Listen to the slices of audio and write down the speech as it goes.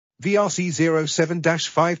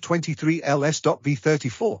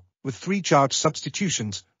VRC07-523LS.V34, with 3 charge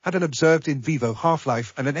substitutions, had an observed in vivo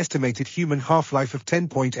half-life and an estimated human half-life of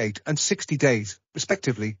 10.8 and 60 days,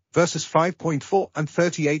 respectively, versus 5.4 and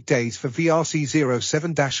 38 days for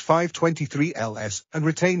VRC07-523LS, and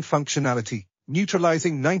retained functionality,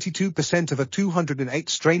 neutralizing 92% of a 208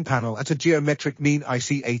 strain panel at a geometric mean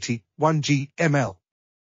IC80, 1G ml.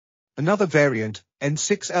 Another variant,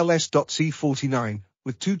 N6LS.C49,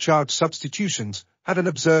 with 2 charge substitutions, had an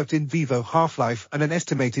observed in vivo half-life and an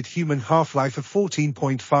estimated human half-life of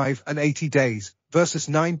 14.5 and 80 days, versus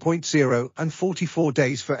 9.0 and 44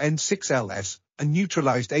 days for N6LS, and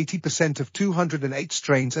neutralized 80% of 208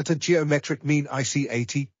 strains at a geometric mean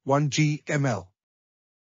IC80, 1G ml.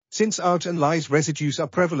 Since ARG and lyase residues are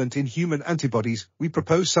prevalent in human antibodies, we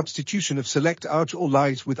propose substitution of select ARG or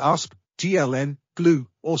lyase with ASP, GLN, GLU,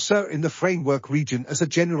 or SIR in the framework region as a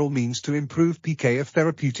general means to improve PK of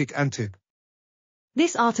therapeutic antib.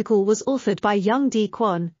 This article was authored by Young D.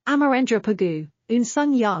 Kwon, Amarendra Pegu,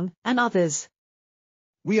 Eun-Sung Young, and others.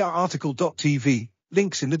 We are article.tv,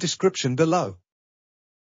 links in the description below.